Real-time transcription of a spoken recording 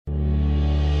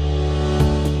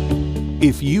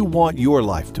If you want your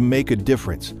life to make a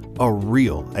difference, a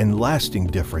real and lasting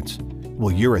difference,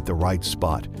 well, you're at the right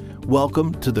spot.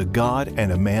 Welcome to the God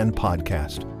and a Man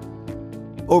podcast.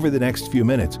 Over the next few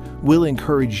minutes, we'll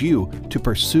encourage you to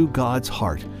pursue God's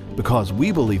heart because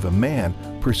we believe a man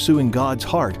pursuing God's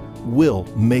heart will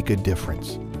make a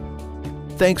difference.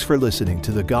 Thanks for listening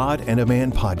to the God and a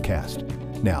Man podcast.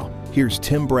 Now, here's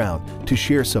Tim Brown to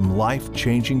share some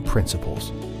life-changing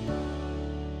principles.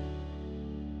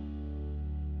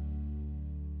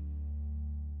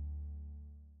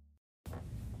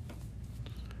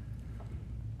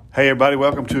 Hey everybody,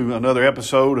 welcome to another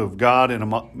episode of God and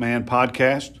a Man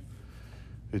podcast.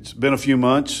 It's been a few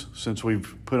months since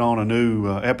we've put on a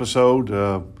new episode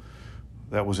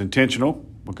that was intentional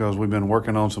because we've been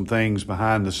working on some things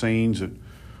behind the scenes that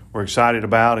we're excited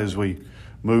about as we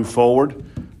move forward.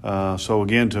 So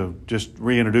again, to just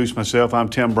reintroduce myself, I'm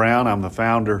Tim Brown. I'm the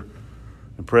founder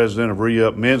and president of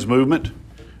Re-Up Men's Movement.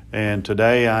 And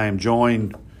today I am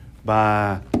joined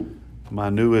by my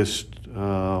newest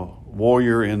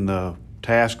warrior in the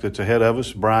task that's ahead of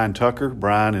us, Brian Tucker.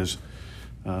 Brian is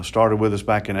started with us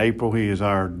back in April. He is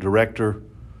our director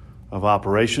of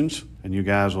operations, and you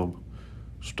guys will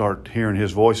start hearing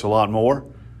his voice a lot more.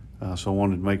 So I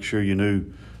wanted to make sure you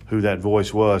knew who that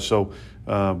voice was. So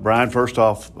Brian, first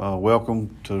off,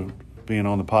 welcome to being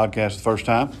on the podcast the first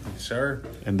time. Yes, sir.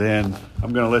 And then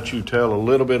I'm going to let you tell a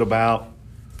little bit about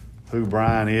who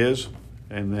Brian is,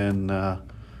 and then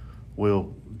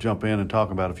we'll jump in and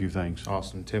talk about a few things.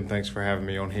 Awesome. Tim, thanks for having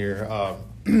me on here.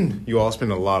 You all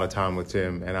spend a lot of time with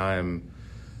Tim, and I am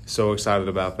so excited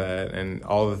about that and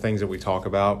all the things that we talk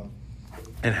about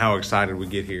and how excited we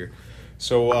get here.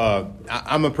 So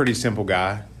I'm a pretty simple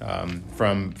guy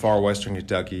from far western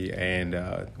Kentucky, and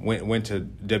went to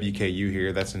WKU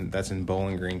here. That's in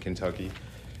Bowling Green, Kentucky.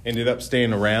 Ended up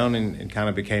staying around and kind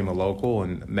of became a local,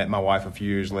 and met my wife a few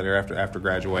years later after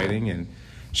graduating, and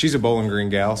she's a Bowling Green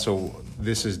gal, so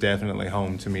this is definitely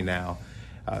home to me now.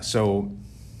 So,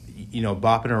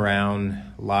 bopping around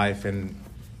life and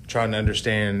trying to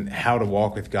understand how to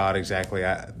walk with God exactly,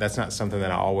 that's not something that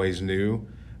I always knew,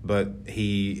 but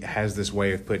He has this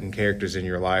way of putting characters in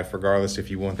your life, regardless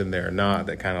if you want them there or not,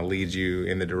 that kind of leads you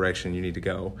in the direction you need to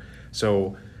go.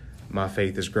 So my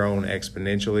faith has grown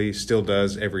exponentially, still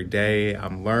does every day.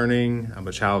 I'm learning. I'm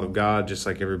a child of God just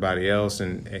like everybody else,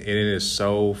 and it is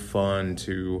so fun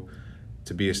to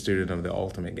be a student of the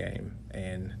ultimate game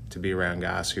and to be around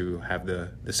guys who have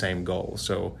the same goal.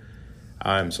 So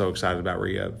I'm so excited about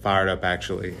Re-Up, fired up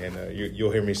actually, and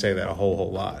you'll hear me say that a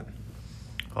whole lot.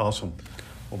 Awesome.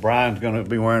 Well, Brian's going to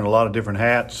be wearing a lot of different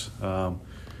hats.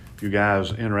 You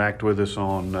guys interact with us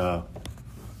on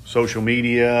social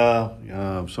media,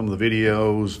 some of the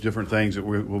videos, different things that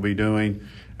we'll be doing,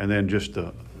 and then just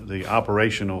the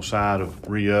operational side of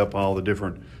Re-Up, all the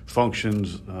different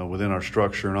functions within our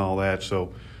structure and all that.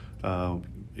 So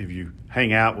if you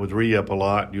hang out with Re-Up a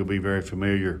lot, you'll be very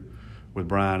familiar with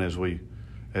Brian as we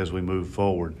move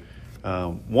forward.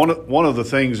 One of the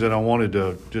things that I wanted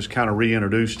to just kind of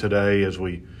reintroduce today as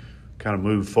we kind of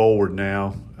move forward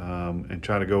now and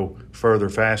try to go further,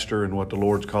 faster in what the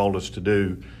Lord's called us to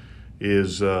do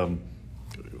is one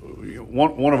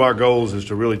of our goals is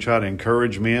to really try to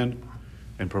encourage men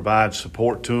and provide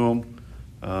support to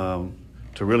them,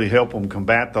 to really help them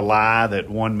combat the lie that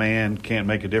one man can't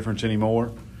make a difference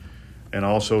anymore, and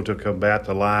also to combat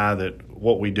the lie that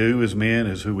what we do as men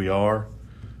is who we are.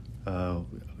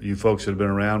 You folks that have been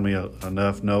around me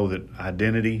enough know that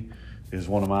identity is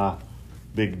one of my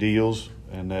big deals,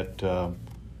 and that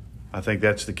I think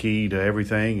that's the key to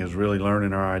everything, is really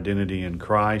learning our identity in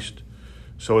Christ.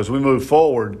 So as we move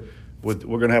forward, we're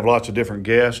going to have lots of different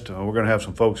guests. We're going to have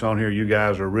some folks on here you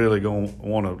guys are really going to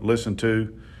want to listen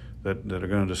to that are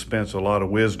going to dispense a lot of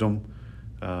wisdom,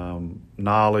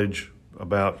 knowledge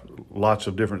about lots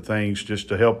of different things just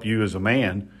to help you as a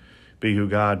man be who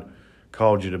God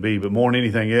called you to be. But more than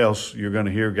anything else, you're going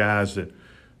to hear guys that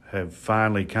have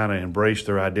finally kind of embraced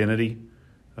their identity.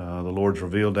 The Lord's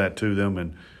revealed that to them,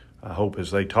 and I hope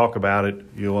as they talk about it,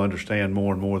 you'll understand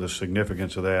more and more the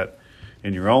significance of that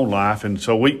in your own life. And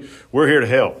so we're here to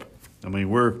help. I mean,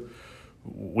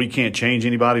 we can't change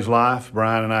anybody's life.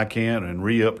 Brian and I can't, and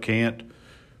Re-Up can't,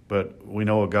 but we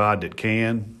know a God that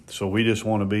can. So we just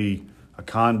want to be a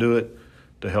conduit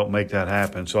to help make that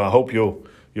happen. So I hope you'll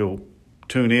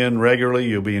tune in regularly.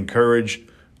 You'll be encouraged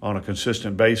on a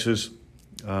consistent basis,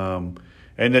 and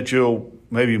that you'll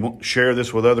maybe share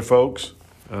this with other folks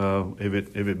if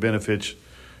it benefits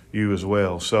you as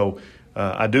well. So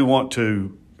I do want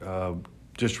to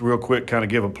just real quick kind of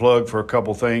give a plug for a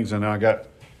couple things, and I got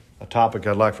a topic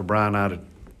I'd like for Brian and I to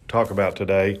talk about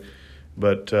today.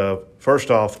 But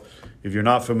first off, if you're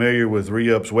not familiar with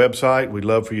Reup's website, we'd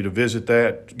love for you to visit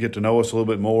that, get to know us a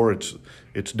little bit more. It's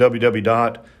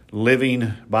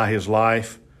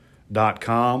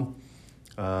www.livingbyhislife.com.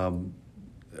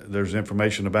 There's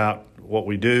information about what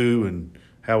we do and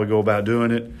how we go about doing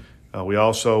it. We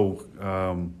also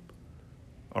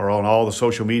are on all the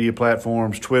social media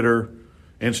platforms, Twitter,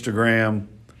 Instagram,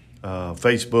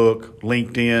 Facebook,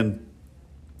 LinkedIn,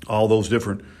 all those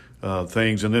different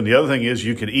things. And then the other thing is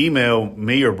you can email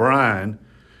me or Brian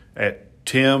at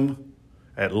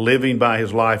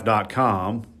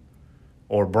tim@livingbyhislife.com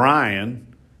or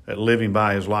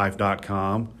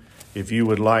brian@livingbyhislife.com if you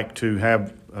would like to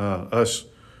have us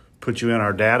put you in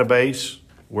our database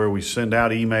where we send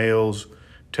out emails,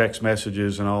 text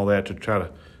messages, and all that to try to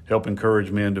help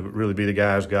encourage men to really be the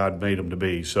guys God made them to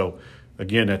be. So,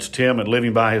 again, that's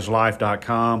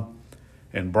tim@livingbyhislife.com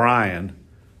and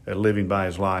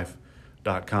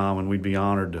brian@livingbyhislife.com, and we'd be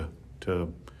honored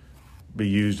to be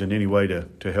used in any way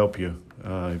to help you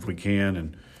if we can,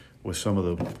 and with some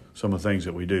of the things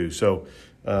that we do. So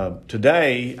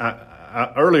today,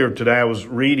 earlier today, I was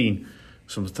reading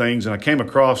some things, and I came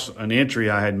across an entry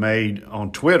I had made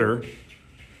on Twitter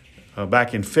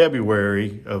back in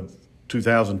February of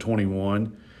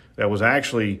 2021 that was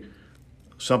actually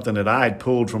something that I had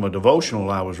pulled from a devotional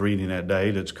I was reading that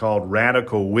day that's called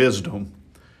Radical Wisdom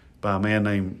by a man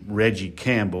named Reggie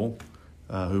Campbell,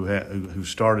 who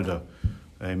started a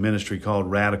ministry called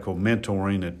Radical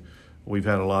Mentoring that we've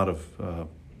had a lot of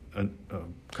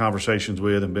conversations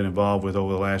with and been involved with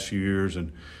over the last few years.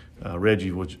 And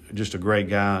Reggie was just a great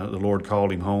guy. The Lord called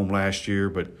him home last year,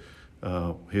 but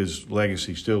his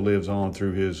legacy still lives on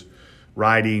through his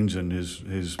writings and his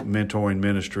mentoring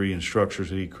ministry and structures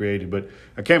that he created. But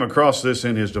I came across this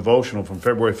in his devotional from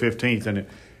February 15th, and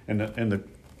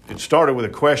it started with a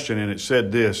question, and it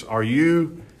said this: "Are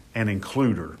you an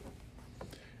includer?"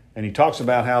 And he talks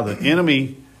about how the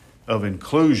enemy of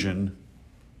inclusion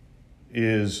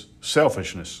is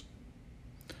selfishness.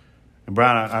 And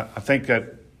Brian, I think I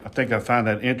find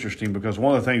that interesting because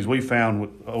one of the things we found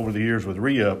over the years with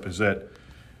Reup is that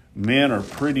men are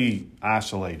pretty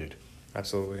isolated.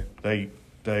 Absolutely.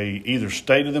 They either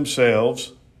stay to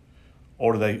themselves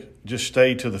or they just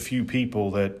stay to the few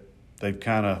people that they've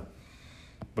kind of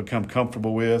become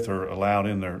comfortable with or allowed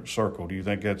in their circle. Do you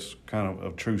think that's kind of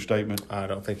a true statement? I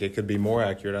don't think it could be more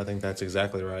accurate. I think that's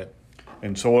exactly right.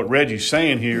 And so what Reggie's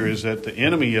saying here is that the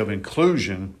enemy of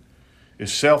inclusion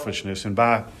is selfishness. And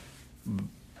by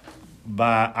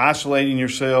isolating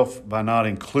yourself, by not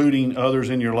including others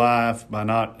in your life, by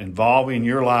not involving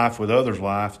your life with others'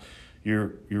 lives,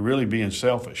 you're really being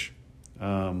selfish.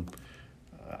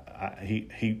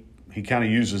 He kind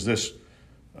of uses this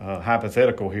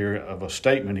hypothetical here of a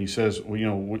statement. He says,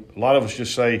 well, a lot of us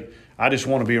just say, "I just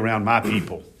want to be around my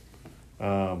people,"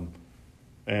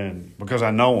 and because I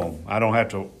know them, I don't have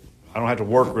to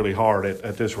work really hard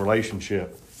at this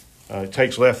relationship. It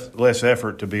takes less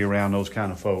effort to be around those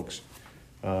kind of folks.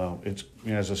 It's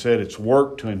as I said, it's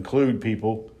work to include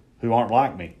people who aren't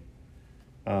like me.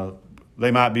 They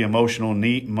might be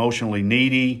emotionally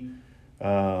needy.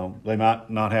 They might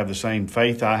not have the same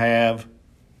faith I have.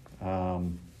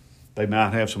 They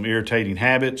might have some irritating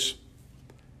habits,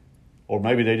 or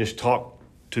maybe they just talk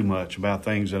too much about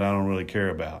things that I don't really care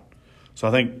about. So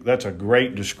I think that's a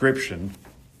great description,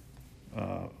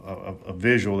 a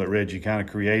visual that Reggie kind of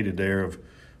created there of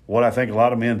what I think a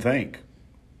lot of men think.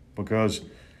 Because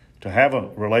to have a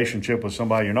relationship with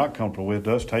somebody you're not comfortable with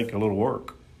does take a little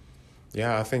work.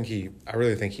 Yeah, I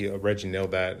really think Reggie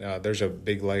nailed that. There's a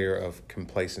big layer of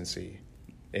complacency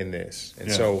in this. And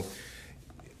so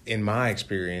in my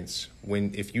experience,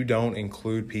 if you don't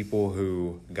include people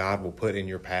who God will put in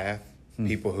your path,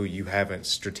 people who you haven't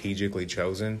strategically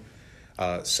chosen,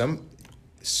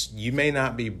 you may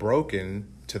not be broken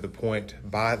to the point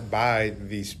by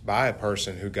a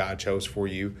person who God chose for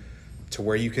you to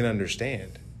where you can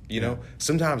understand. You know,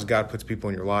 sometimes God puts people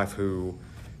in your life who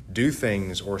do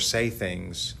things or say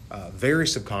things very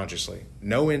subconsciously,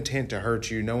 no intent to hurt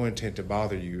you, no intent to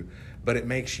bother you, but it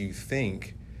makes you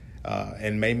think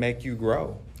and may make you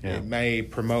grow. Yeah. It may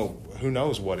promote who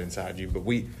knows what inside you, but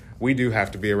we do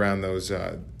have to be around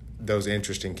those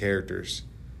interesting characters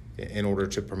in order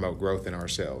to promote growth in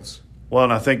ourselves. Well,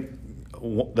 and I think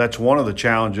that's one of the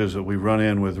challenges that we've run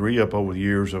in with Reup over the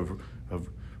years of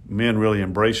men really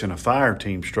embracing a fire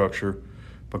team structure,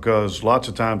 because lots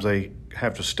of times they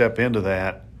have to step into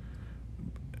that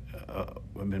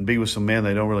and be with some men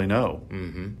they don't really know.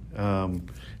 Mm-hmm.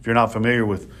 If you're not familiar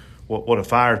with what a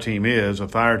fire team is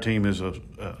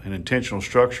an intentional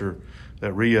structure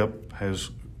that Reup has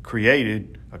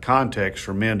created a context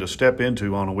for men to step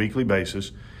into on a weekly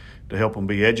basis to help them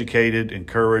be educated,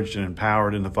 encouraged, and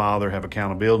empowered in the Father, have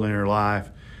accountability in their life,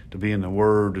 to be in the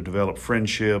Word, to develop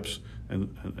friendships,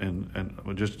 and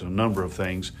just a number of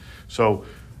things. So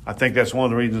I think that's one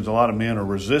of the reasons a lot of men are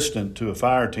resistant to a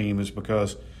fire team, is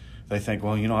because they think,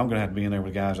 well, I'm going to have to be in there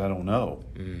with guys I don't know,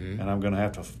 and I'm going to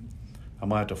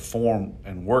have to form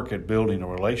and work at building a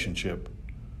relationship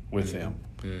with them.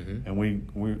 And we,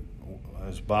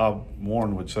 as Bob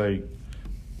Warren would say,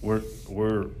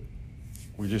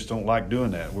 we just don't like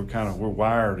doing that. We're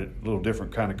wired at a little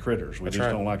different kind of critters. We That's just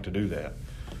right. don't like to do that.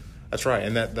 That's right.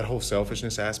 And that whole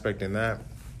selfishness aspect in that,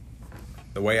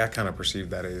 the way I kind of perceive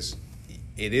that is,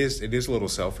 it is a little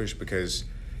selfish, because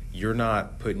you're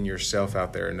not putting yourself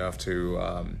out there enough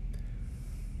to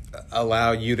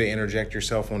allow you to interject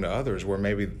yourself onto others, where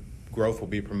maybe growth will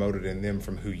be promoted in them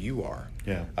from who you are.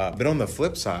 Yeah. But on the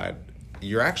flip side,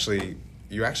 you're actually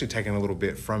taking a little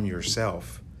bit from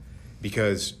yourself,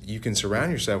 because you can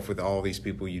surround yourself with all these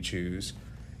people you choose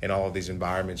and all of these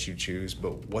environments you choose,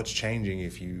 but what's changing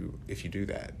if you do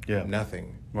that? Yeah.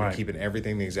 Nothing. Right. You're keeping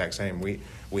everything the exact same.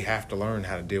 We have to learn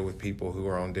how to deal with people who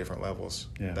are on different levels.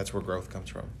 Yeah. That's where growth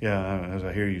comes from. Yeah, as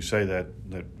I hear you say that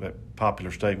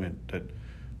popular statement that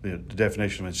the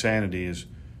definition of insanity is,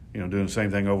 doing the same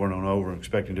thing over and over and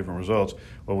expecting different results.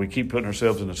 Well, we keep putting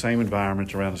ourselves in the same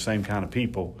environments around the same kind of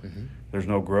people. There's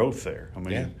no growth there. I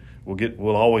mean,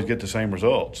 we'll always get the same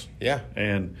results. Yeah.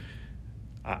 And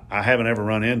I haven't ever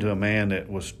run into a man that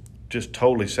was just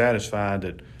totally satisfied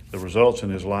that the results in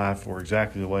his life were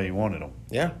exactly the way he wanted them.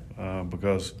 Yeah.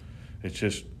 Because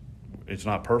it's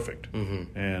not perfect.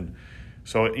 And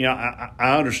so,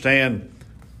 I understand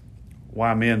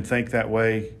why men think that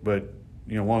way, but,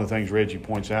 one of the things Reggie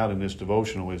points out in this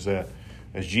devotional is that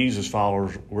as Jesus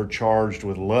followers, we're charged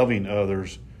with loving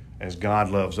others as God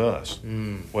loves us.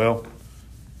 Well,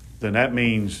 then that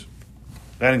means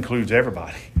that includes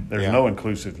everybody. There's no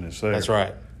inclusiveness there. That's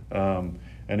right. And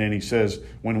then he says,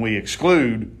 when we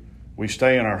exclude, we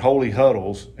stay in our holy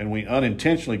huddles and we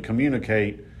unintentionally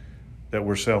communicate that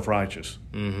we're self-righteous.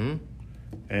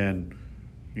 And,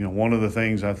 one of the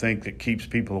things I think that keeps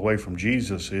people away from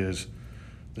Jesus is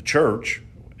the church,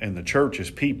 and the church is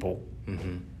people.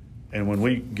 And when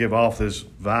we give off this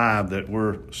vibe that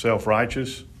we're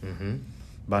self-righteous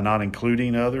by not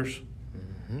including others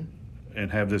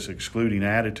and have this excluding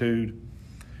attitude,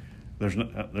 there's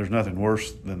nothing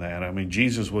worse than that. I mean,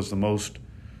 Jesus was the most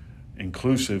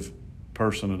inclusive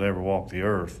person that ever walked the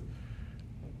earth,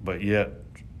 but yet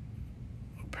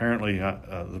apparently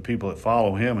the people that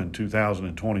follow him in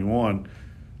 2021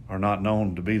 are not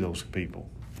known to be those people.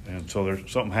 And so there's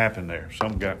something happened there.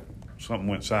 Something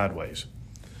went sideways.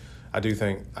 I do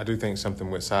think something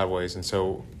went sideways. And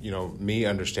so, me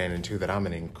understanding too that I'm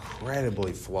an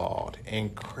incredibly flawed,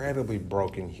 incredibly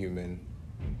broken human,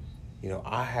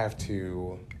 I have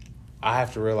to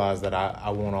realize that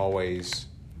I won't always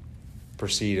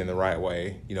proceed in the right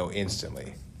way,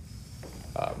 instantly.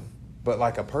 But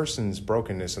like a person's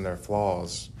brokenness and their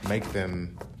flaws make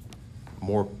them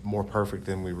more perfect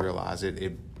than we realize.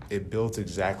 It builds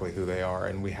exactly who they are,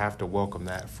 and we have to welcome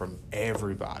that from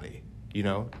everybody,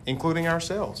 including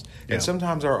ourselves. Yeah. And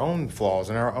sometimes our own flaws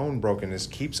and our own brokenness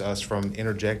keeps us from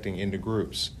interjecting into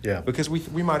groups. Yeah. Because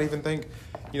we might even think,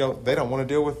 they don't want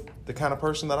to deal with the kind of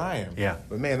person that I am. Yeah.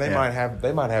 But man, they might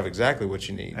have exactly what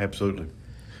you need. Absolutely.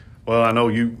 Well, I know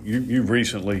you've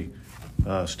recently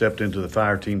stepped into the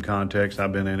fire team context.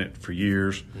 I've been in it for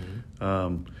years.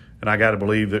 And I got to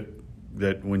believe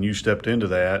that when you stepped into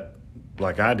that,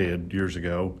 like I did years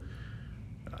ago,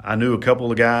 I knew a couple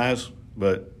of the guys,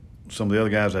 but some of the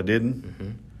other guys I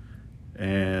didn't.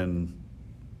 And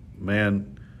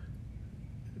man,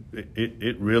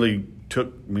 it really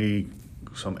took me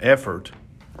some effort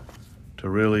to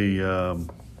really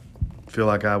feel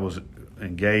like I was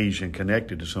engaged and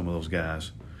connected to some of those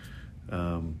guys.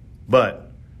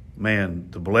 But man,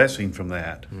 the blessing from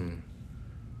that,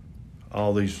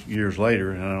 all these years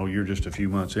later, and I know you're just a few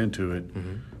months into it,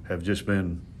 have just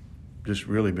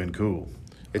really been cool.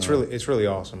 It's really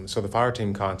awesome. So the fire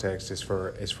team context is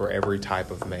for every type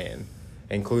of man,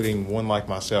 including one like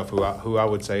myself, who I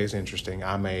would say is interesting.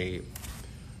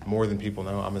 More than people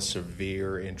know, I'm a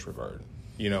severe introvert.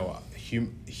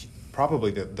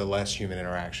 Probably the less human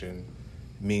interaction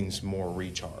means more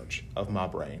recharge of my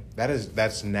brain.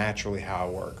 That's naturally how I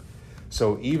work.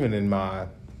 So even in my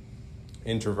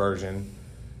introversion,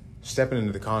 stepping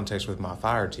into the context with my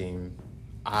fire team,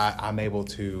 I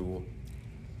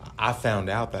found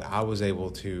out that I was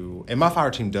able to, and my fire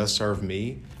team does serve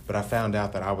me, but I found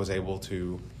out that I was able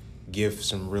to give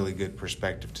some really good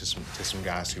perspective to some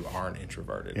guys who aren't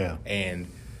introverted. Yeah. And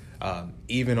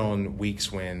Even on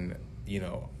weeks when,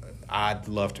 I'd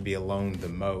love to be alone the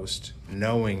most,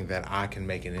 knowing that I can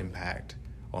make an impact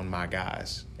on my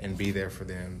guys and be there for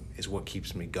them is what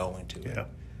keeps me going to it. Yeah.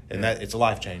 And that it's a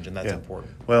life change, and that's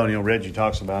important. Well, Reggie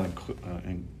talks about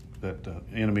that the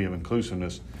enemy of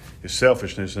inclusiveness is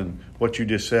selfishness. And what you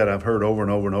just said, I've heard over and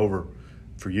over and over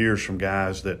for years from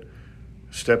guys that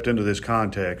stepped into this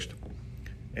context.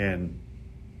 And,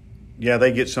 yeah,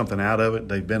 they get something out of it.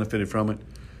 They benefited from it.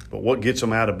 But what gets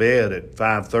them out of bed at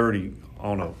 5:30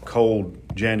 on a cold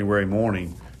January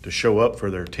morning to show up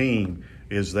for their team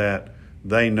is that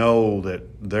they know that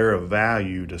they're of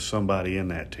value to somebody in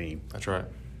that team. That's right.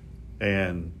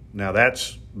 And now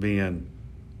that's being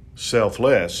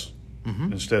selfless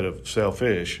instead of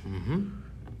selfish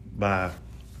by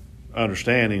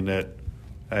understanding that,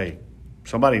 hey,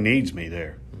 somebody needs me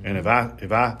there. And if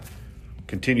I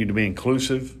continue to be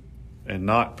inclusive and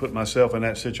not put myself in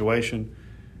that situation,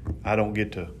 I don't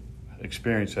get to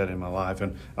experience that in my life.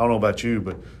 And I don't know about you,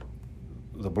 but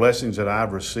the blessings that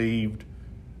I've received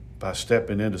by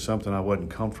stepping into something I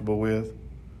wasn't comfortable with,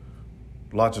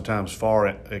 lots of times far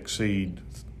exceed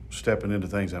stepping into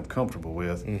things I'm comfortable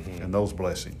with, and those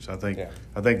blessings. I think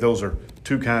those are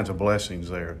two kinds of blessings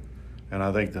there. And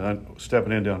I think that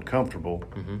stepping into uncomfortable,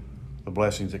 the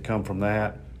blessings that come from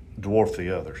that dwarf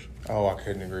the others. Oh, I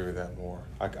couldn't agree with that more.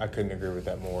 I couldn't agree with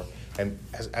that more. And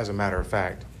as a matter of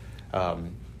fact,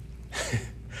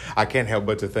 I can't help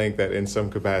but to think that in some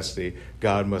capacity,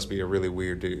 God must be a really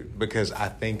weird dude, because I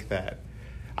think that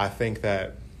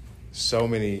so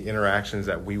many interactions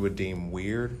that we would deem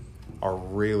weird are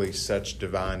really such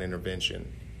divine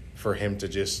intervention for him to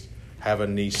just have a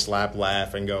knee slap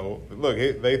laugh and go, look,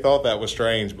 they thought that was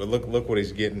strange, but look what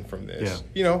he's getting from this.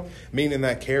 Yeah. Meaning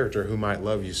that character who might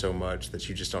love you so much that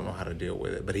you just don't know how to deal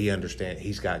with it, but he understands,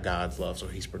 he's got God's love, so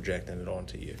he's projecting it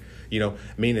onto you.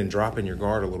 Meaning dropping your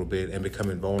guard a little bit and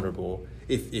becoming vulnerable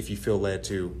if you feel led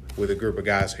to with a group of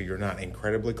guys who you're not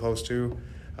incredibly close to,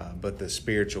 but the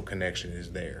spiritual connection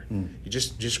is there. You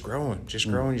just growing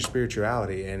your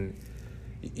spirituality. And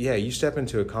yeah, you step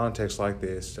into a context like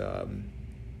this,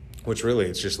 which really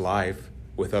it's just life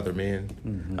with other men.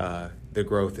 The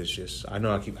growth is just,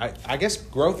 I guess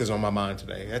growth is on my mind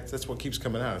today. That's what keeps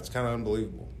coming out. It's kind of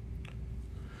unbelievable.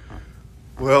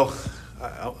 Well,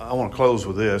 I want to close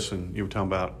with this, and you were talking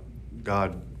about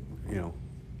God,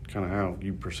 kind of how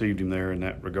you perceived him there in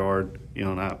that regard.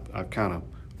 And I kind of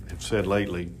have said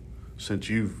lately, since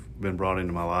you've been brought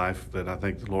into my life, that I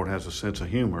think the Lord has a sense of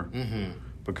humor,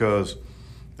 because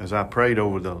as I prayed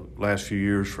over the last few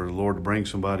years for the Lord to bring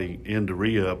somebody into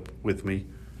re-up with me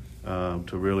to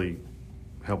really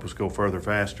help us go further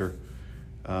faster,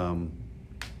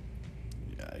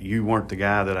 you weren't the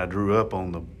guy that I drew up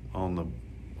on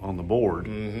the board,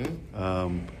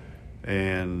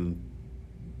 and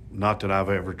not that I've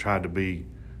ever tried to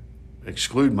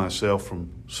exclude myself from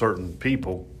certain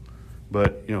people,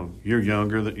 but you're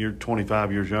younger, that you're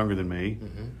 25 years younger than me.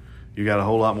 You got a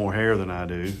whole lot more hair than I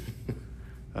do.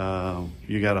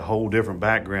 You got a whole different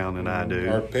background than I do.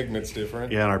 Our pigment's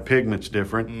different. Yeah, and our pigment's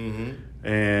different.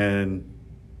 And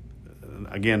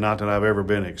again, not that I've ever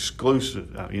been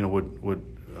exclusive, would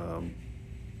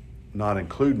not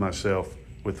include myself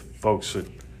with folks that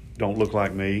don't look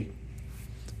like me.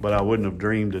 But I wouldn't have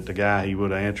dreamed that the guy he would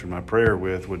have answered my prayer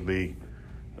with would be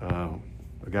a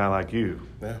guy like you.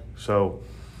 Yeah. So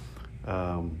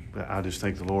I just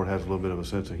think the Lord has a little bit of a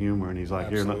sense of humor, and he's like,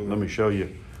 Absolutely. Here, let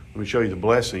me show you the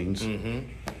blessings, and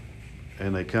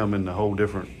they come in a whole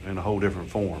different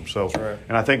form. So, That's right.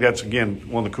 And I think that's, again,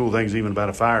 one of the cool things even about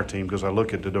a fire team, because I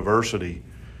look at the diversity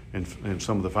in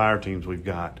some of the fire teams we've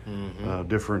got,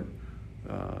 different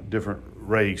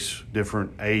race,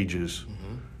 different ages,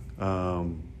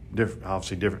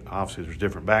 obviously there's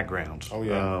different backgrounds,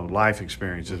 life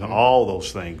experiences, all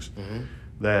those things.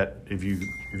 That if you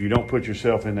don't put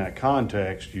yourself in that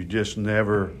context, you just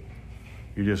never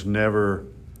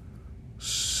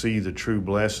see the true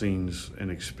blessings and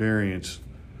experience.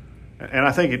 And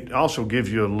I think it also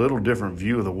gives you a little different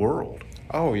view of the world.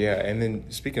 Oh, yeah. And then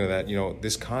speaking of that,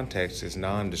 this context is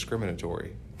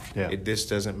non-discriminatory. Yeah. This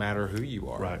doesn't matter who you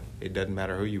are. Right. It doesn't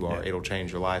matter who you are. Yeah. It'll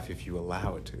change your life if you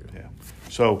allow it to. Yeah.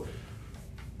 So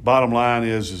bottom line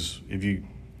is if you,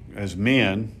 as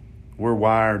men, we're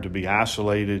wired to be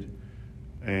isolated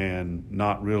and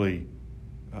not really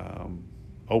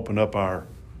open up our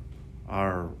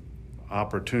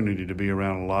opportunity to be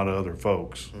around a lot of other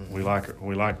folks. We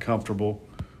like comfortable.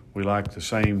 We like the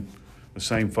same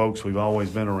folks we've always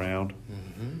been around.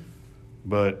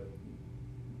 But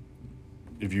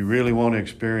if you really want to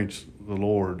experience the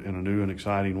Lord in a new and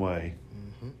exciting way,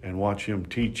 and watch him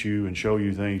teach you and show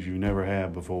you things you never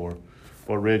have before.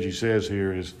 What Reggie says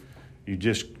here is you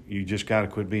just got to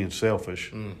quit being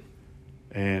selfish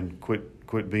and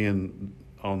quit being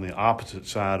on the opposite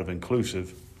side of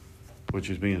inclusive, which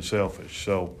is being selfish.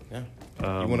 So yeah.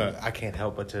 I can't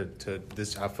help but to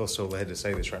this. I feel so led to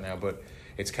say this right now, but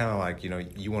it's kind of like,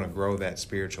 you want to grow that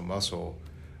spiritual muscle.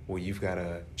 Well, you've got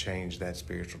to change that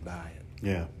spiritual diet.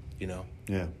 Yeah.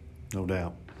 Yeah. No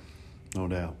doubt.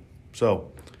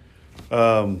 So,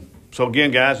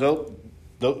 again, guys,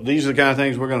 these are the kind of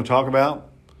things we're going to talk about.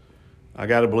 I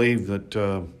got to believe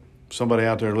that somebody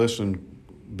out there listening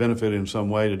benefited in some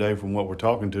way today from what we're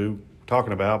talking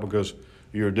about, because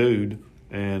you're a dude,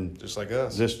 and just like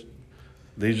us.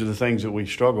 These are the things that we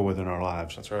struggle with in our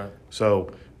lives. That's right.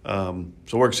 So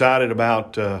we're excited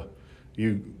about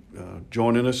you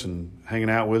joining us and hanging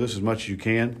out with us as much as you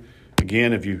can.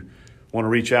 Again, if you want to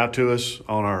reach out to us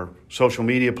on our social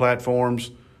media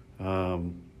platforms,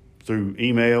 through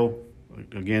email,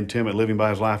 again, Tim at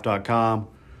livingbyhislife.com,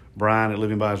 Brian at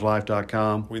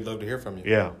livingbyhislife.com. We'd love to hear from you.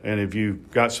 Yeah, and if you've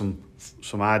got some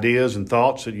ideas and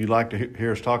thoughts that you'd like to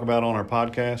hear us talk about on our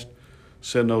podcast,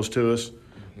 send those to us.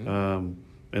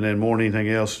 And then more than anything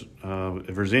else,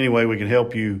 if there's any way we can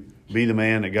help you be the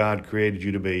man that God created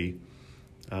you to be,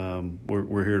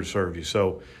 we're here to serve you.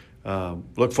 So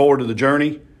look forward to the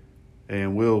journey,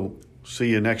 and we'll see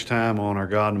you next time on our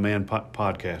God and Man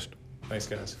podcast. Thanks,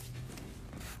 guys.